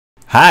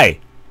Hi.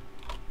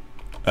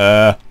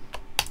 Bye.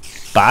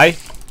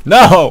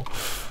 No.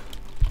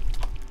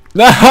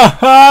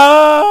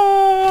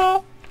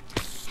 No.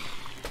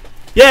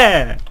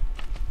 Yeah.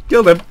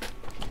 Killed him.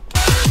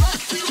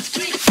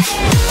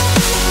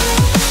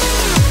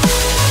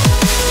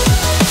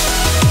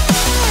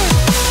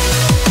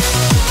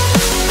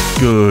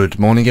 Good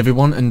morning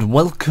everyone, and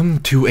welcome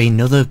to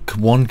another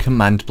one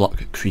command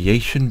block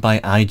creation by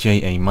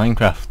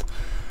IJAMinecraft.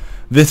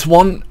 This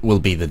one will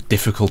be the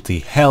difficulty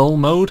hell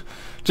mode,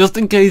 just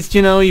in case,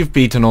 you know, you've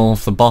beaten all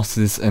of the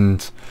bosses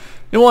and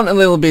you want a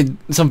little bit,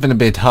 something a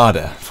bit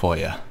harder for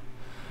you.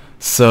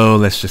 So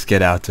let's just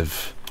get out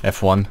of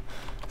F1.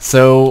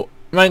 So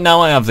right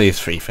now I have these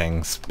three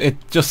things.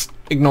 Just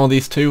ignore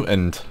these two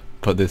and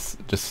put this,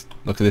 just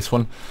look at this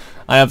one.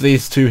 I have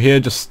these two here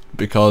just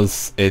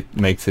because it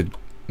makes it,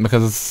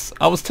 because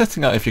I was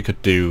testing out if you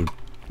could do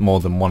more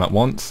than one at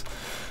once.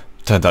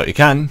 Turns out you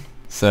can,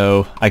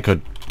 so I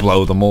could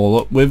blow them all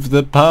up with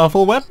the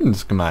powerful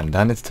weapons command,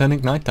 and it's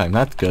turning nighttime.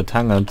 That's good.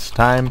 Hang on, it's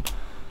time.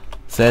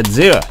 Said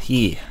 0.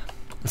 Yeah.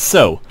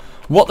 So,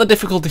 what the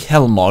difficulty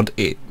hell mod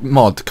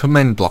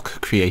command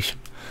block creation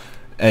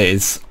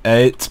is,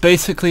 it's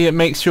basically, it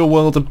makes your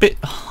world a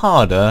bit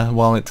harder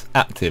while it's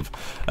active.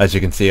 As you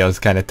can see, I was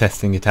kind of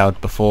testing it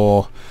out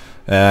before.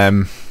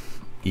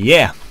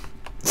 Yeah.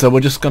 So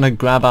we're just going to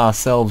grab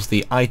ourselves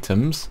the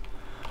items,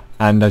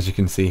 and as you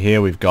can see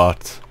here we've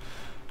got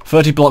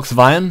 30 blocks of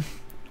iron,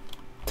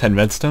 10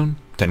 redstone,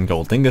 10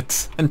 gold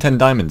ingots, and 10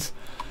 diamonds.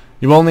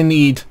 You only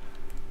need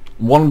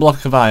 1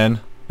 block of iron,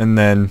 and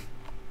then...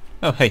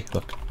 oh hey,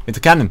 look, it's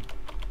a cannon.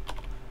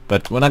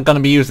 But we're not going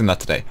to be using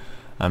that today.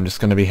 I'm just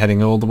going to be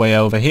heading all the way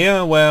over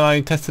here where I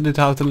tested it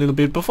out a little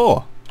bit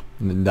before.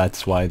 And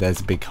that's why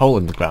there's a big hole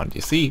in the ground,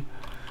 you see?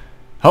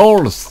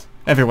 Holes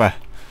everywhere.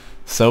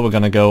 So we're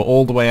going to go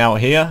all the way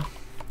out here,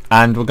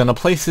 and we're going to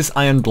place this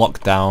iron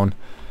block down,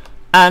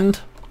 and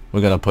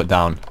we're going to put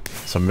down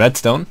some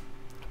redstone.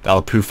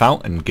 That'll poof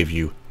out and give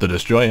you the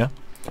destroyer.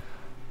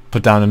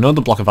 Put down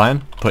another block of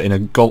iron, put on a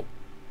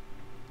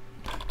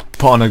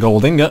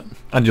gold ingot,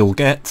 and you'll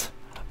get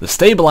the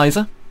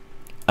stabilizer,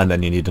 and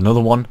then you need another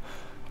one.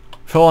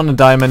 Throw on a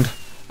diamond,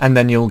 and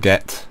then you'll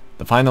get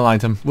the final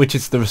item, which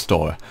is the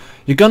restorer.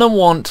 You're going to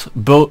want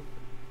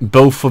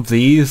both of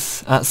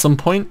these at some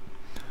point.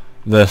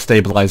 The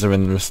stabilizer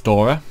and the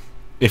restorer,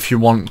 if you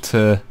want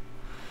to...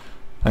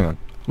 hang on.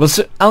 Well,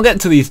 so I'll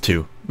get to these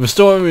two.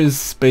 Restorer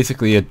is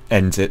basically, it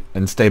ends it,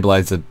 and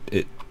stabilizer,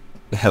 it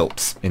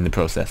helps in the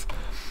process.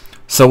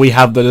 So we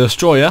have the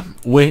destroyer,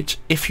 which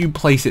if you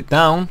place it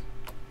down,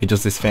 it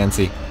does this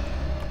fancy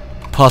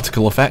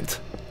particle effect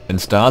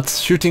and starts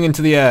shooting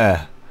into the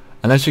air.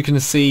 And as you can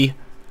see,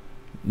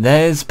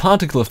 there's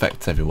particle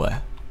effects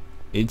everywhere.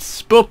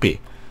 It's spoopy.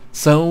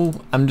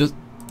 So I'm just...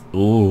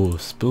 ooh,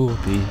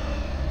 spoopy.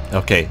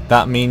 Okay,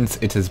 that means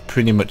it is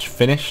pretty much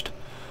finished.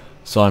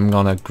 So I'm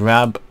gonna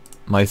grab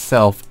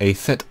myself a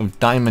set of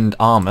diamond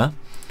armor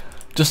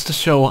just to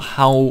show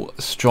how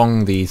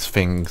strong these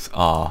things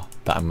are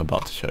that I'm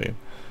about to show you.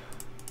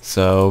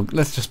 So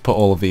let's just put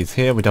all of these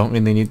here. We don't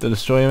really need the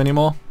destroyer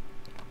anymore.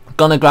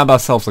 Gonna grab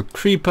ourselves a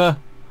creeper,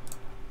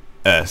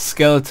 a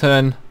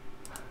skeleton,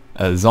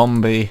 a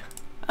zombie,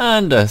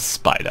 and a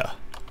spider.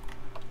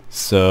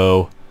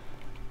 So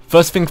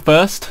first thing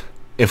first,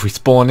 if we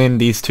spawn in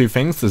these two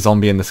things, the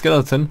zombie and the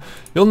skeleton,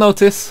 you'll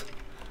notice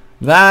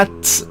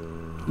that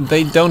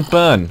they don't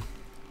burn.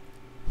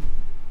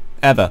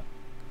 Ever.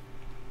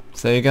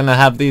 So you're gonna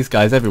have these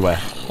guys everywhere,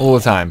 all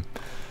the time.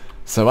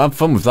 So have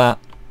fun with that.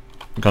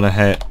 I'm gonna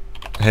head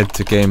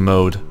to game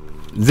mode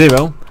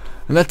 0,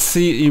 and let's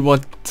see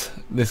what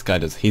this guy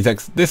does.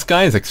 This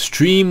guy is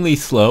extremely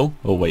slow.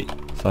 Oh wait,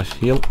 slash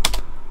heal.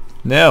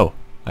 No,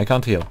 I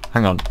can't heal.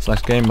 Hang on,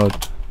 slash game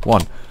mode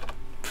 1.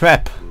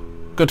 Prep.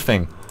 Good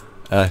thing.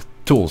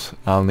 Tools.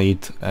 I'll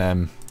need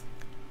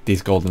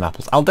these golden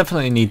apples. I'll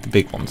definitely need the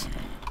big ones.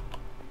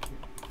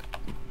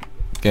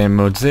 Game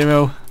mode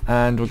 0,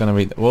 and we're gonna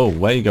read. Whoa,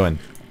 where are you going?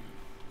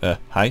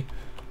 Hi.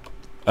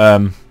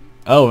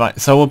 Oh right.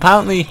 So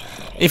apparently,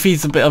 if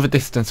he's a bit of a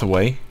distance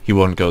away, he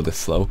won't go this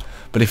slow.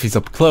 But if he's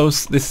up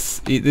close,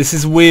 this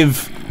is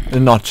with the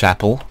notch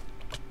apple.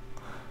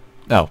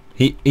 No,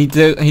 he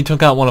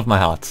took out one of my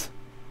hearts.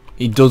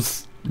 He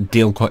does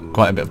deal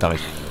quite a bit of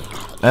damage,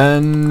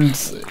 and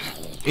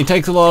he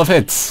takes a lot of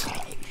hits.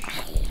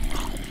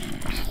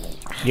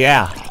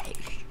 Yeah.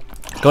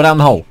 Go down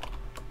the hole.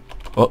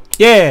 Oh,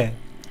 yeah.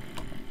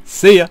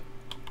 See ya.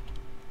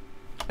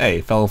 Hey,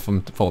 he fell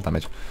from fall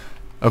damage.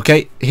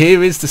 Okay,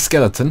 here is the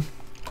skeleton.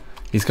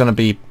 He's going to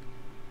be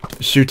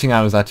shooting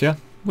arrows at you,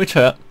 which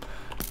hurt.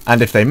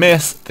 And if they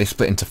miss, they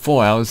split into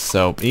 4 arrows,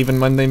 so even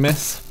when they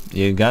miss,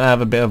 you're going to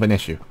have a bit of an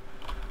issue.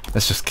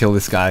 Let's just kill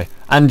this guy.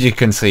 And you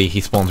can see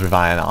he spawns with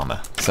iron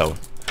armor, so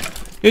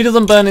he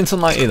doesn't burn in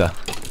sunlight either.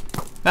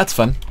 That's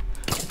fun.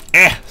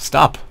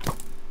 Stop.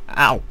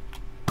 Ow.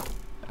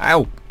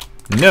 Ow.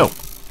 No.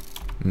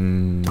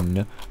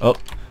 No. Oh.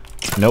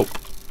 Nope.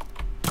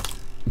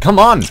 Come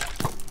on.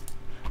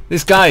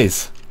 These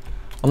guys.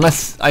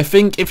 Unless, I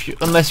think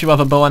unless you have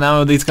a bow and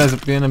arrow, these guys are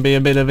going to be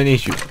a bit of an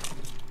issue.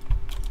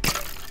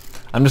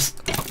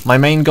 My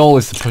main goal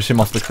is to push him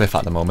off the cliff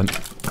at the moment.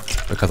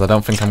 Because I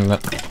don't think I'm going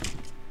to...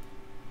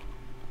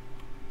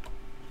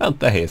 Oh,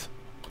 there he is.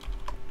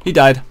 He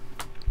died.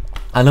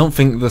 I don't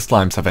think the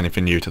slimes have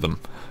anything new to them.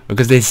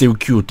 Because they're so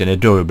cute and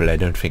adorable, I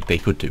don't think they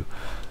could do.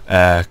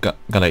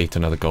 Gotta eat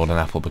another golden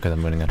apple because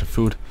I'm running out of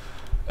food.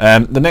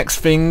 The next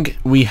thing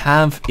we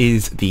have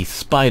is the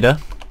spider.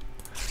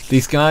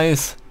 These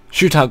guys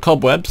shoot out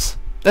cobwebs.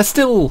 They're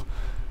still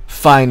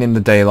fine in the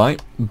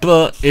daylight,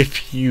 but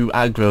if you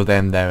aggro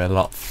them, they're a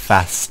lot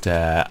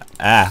faster.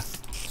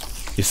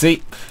 You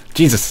see?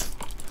 Jesus.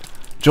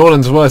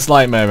 Jordan's worst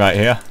nightmare right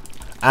here.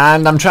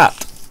 And I'm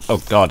trapped.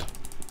 Oh god.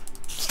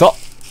 Stop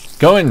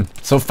going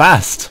so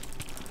fast.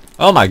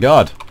 Oh my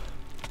god.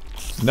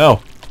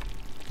 No.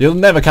 You'll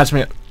never catch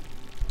me.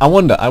 I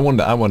wonder.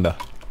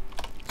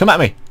 Come at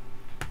me.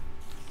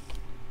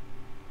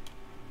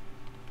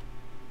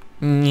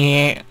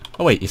 Yeah.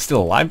 Oh wait, you're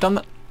still alive, damn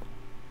it.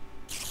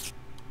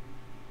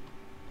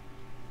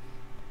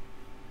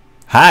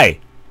 Hi.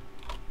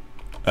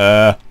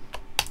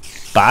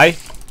 Bye.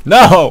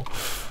 No.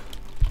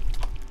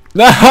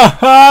 No.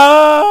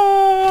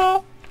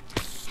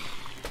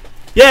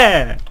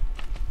 Yeah.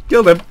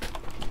 Killed him.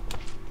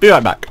 Be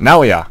right back.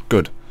 Now we are.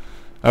 Good.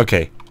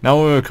 Okay. Now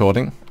we're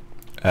recording.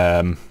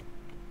 Yeah.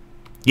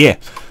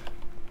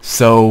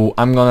 So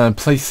I'm gonna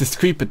place this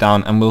creeper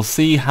down and we'll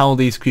see how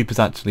these creepers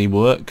actually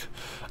work.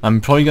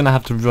 I'm probably gonna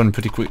have to run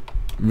pretty quick.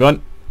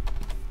 Run.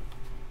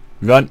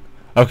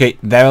 Okay,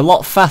 they're a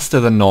lot faster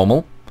than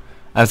normal,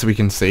 as we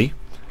can see.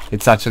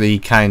 It's actually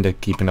kinda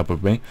keeping up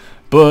with me.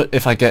 But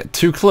if I get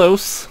too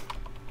close...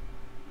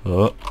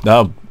 Oh,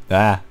 no.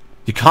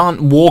 You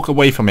can't walk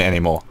away from it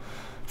anymore.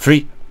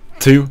 3,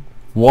 2,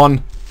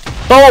 1.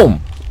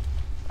 Boom!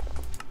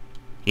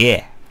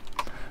 Yeah.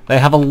 They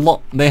have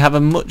a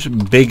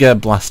much bigger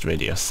blast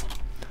radius.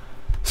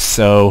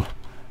 So,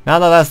 now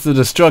that that's the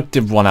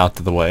destructive one out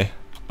of the way.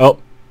 Oh,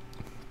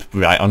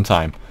 right on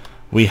time.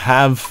 We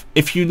have,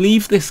 if you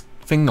leave this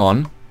thing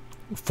on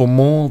for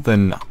more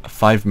than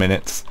 5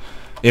 minutes,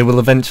 it will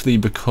eventually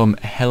become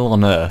hell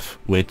on earth,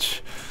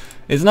 which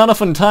is not a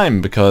fun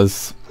time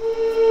because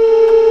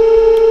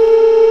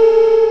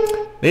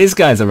these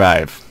guys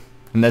arrive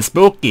and they're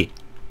spooky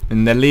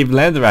and they leave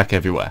leatherack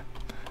everywhere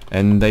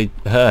and they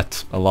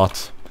hurt a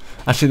lot.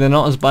 Actually, they're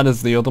not as bad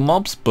as the other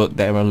mobs, but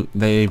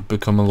they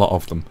become a lot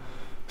of them.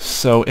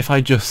 So if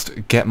I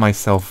just get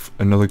myself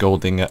another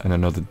gold ingot and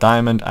another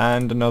diamond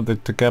and another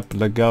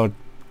couple of gold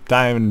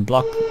diamond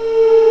block.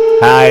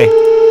 Hi.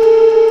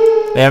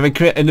 They are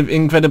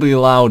incredibly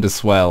loud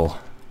as well.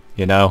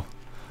 You know,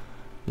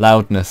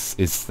 loudness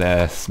is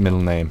their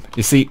middle name.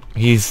 You see,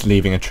 he's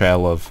leaving a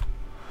trail of.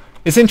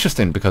 It's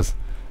interesting because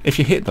if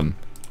you hit them,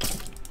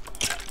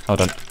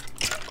 hold on.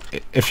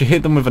 If you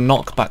hit them with a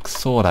knockback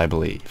sword, I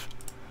believe.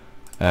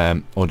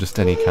 Or just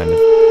any kind of...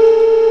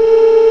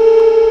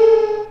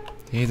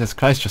 Jesus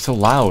Christ, you're so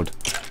loud.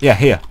 Yeah,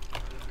 here.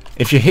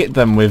 If you hit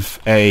them with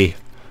a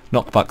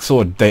knockback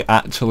sword, they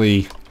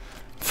actually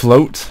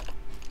float.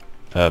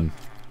 Boogie,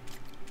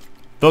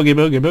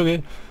 boogie,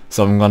 boogie.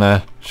 So I'm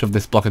gonna shove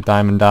this block of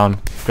diamond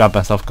down, grab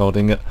myself gold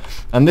ingot,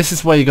 and this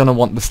is where you're gonna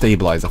want the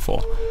stabilizer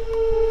for.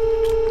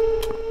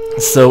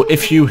 So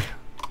if you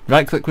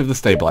right click with the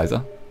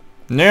stabilizer...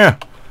 No!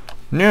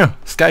 No!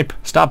 Skype!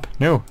 Stop!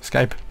 No!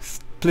 Skype!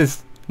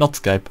 Please! Not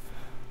Skype.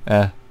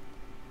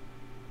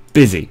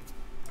 Busy.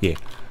 Yeah.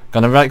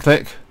 Gonna right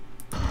click.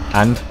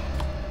 And.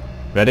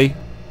 Ready?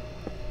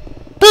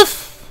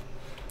 Poof!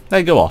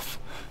 They go off.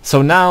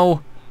 So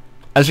now,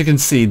 as you can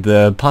see,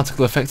 the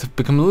particle effects have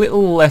become a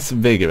little less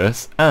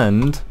vigorous,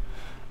 and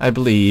I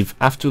believe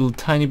after a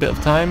tiny bit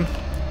of time,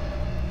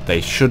 they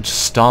should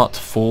start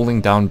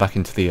falling down back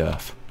into the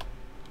earth.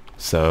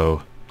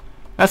 So,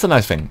 that's a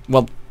nice thing.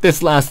 Well,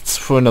 this lasts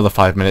for another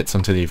 5 minutes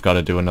until you've got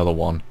to do another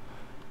one.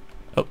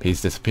 Oh,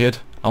 he's disappeared.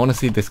 I want to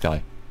see this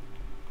guy.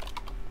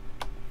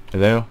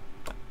 Hello?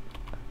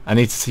 I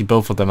need to see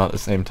both of them at the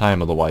same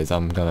time, otherwise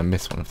I'm going to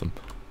miss one of them.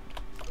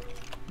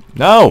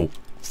 No!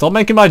 Stop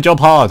making my job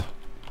hard!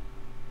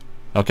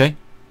 Okay.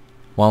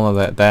 While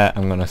they're there,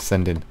 I'm going to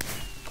send in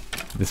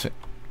this thing.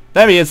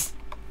 There he is!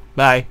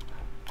 Bye.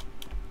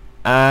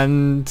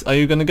 And are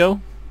you going to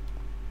go?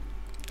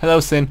 Hello,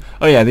 Sin.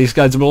 Oh yeah, these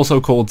guys are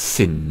also called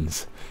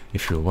Sins,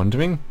 if you're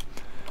wondering.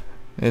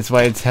 It's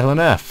why it's hell on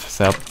earth,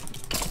 so...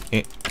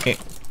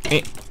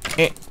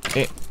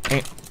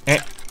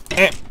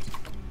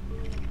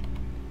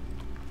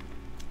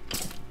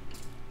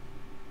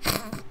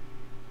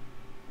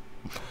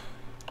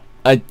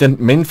 I didn't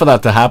mean for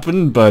that to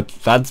happen, but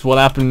that's what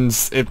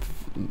happens if...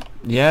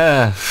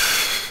 Yeah.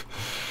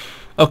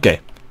 Okay,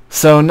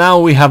 so now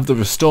we have the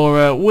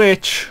Restorer,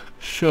 which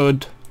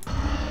should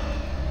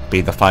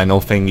be the final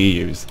thing you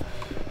use.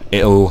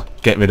 It'll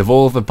get rid of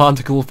all the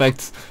particle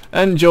effects,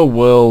 and your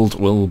world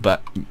will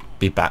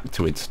be back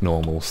to its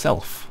normal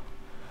self.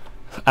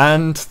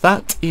 And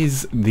that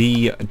is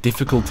the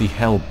difficulty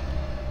hell.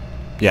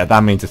 Yeah,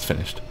 that means it's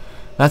finished.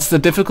 That's the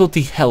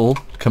difficulty hell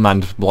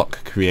command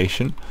block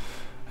creation.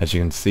 As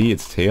you can see,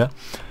 it's here.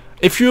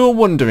 If you're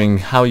wondering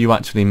how you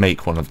actually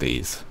make one of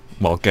these,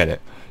 well, get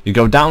it. You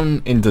go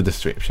down in the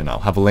description, I'll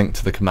have a link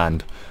to the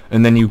command,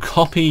 and then you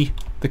copy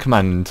the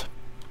command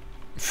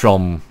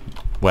from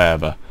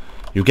wherever.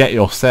 You get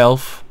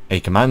yourself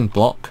a command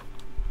block,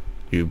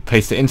 you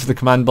paste it into the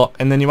command block,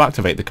 and then you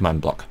activate the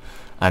command block.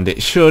 And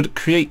it should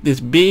create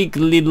this big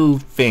little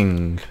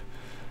thing.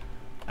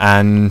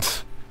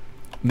 And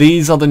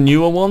these are the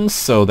newer ones,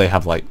 so they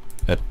have like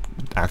a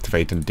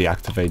activate and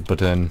deactivate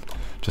button,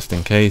 just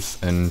in case,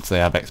 and they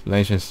have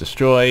explanations,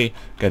 destroy,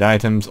 get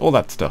items, all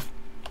that stuff.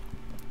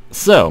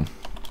 So,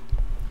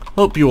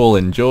 hope you all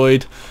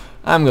enjoyed.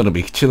 I'm going to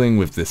be chilling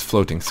with this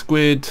floating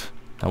squid.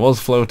 I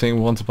was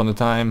floating once upon a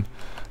time,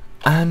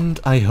 and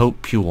I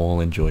hope you all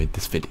enjoyed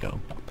this video.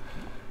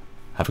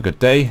 Have a good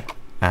day,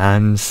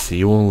 and see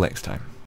you all next time.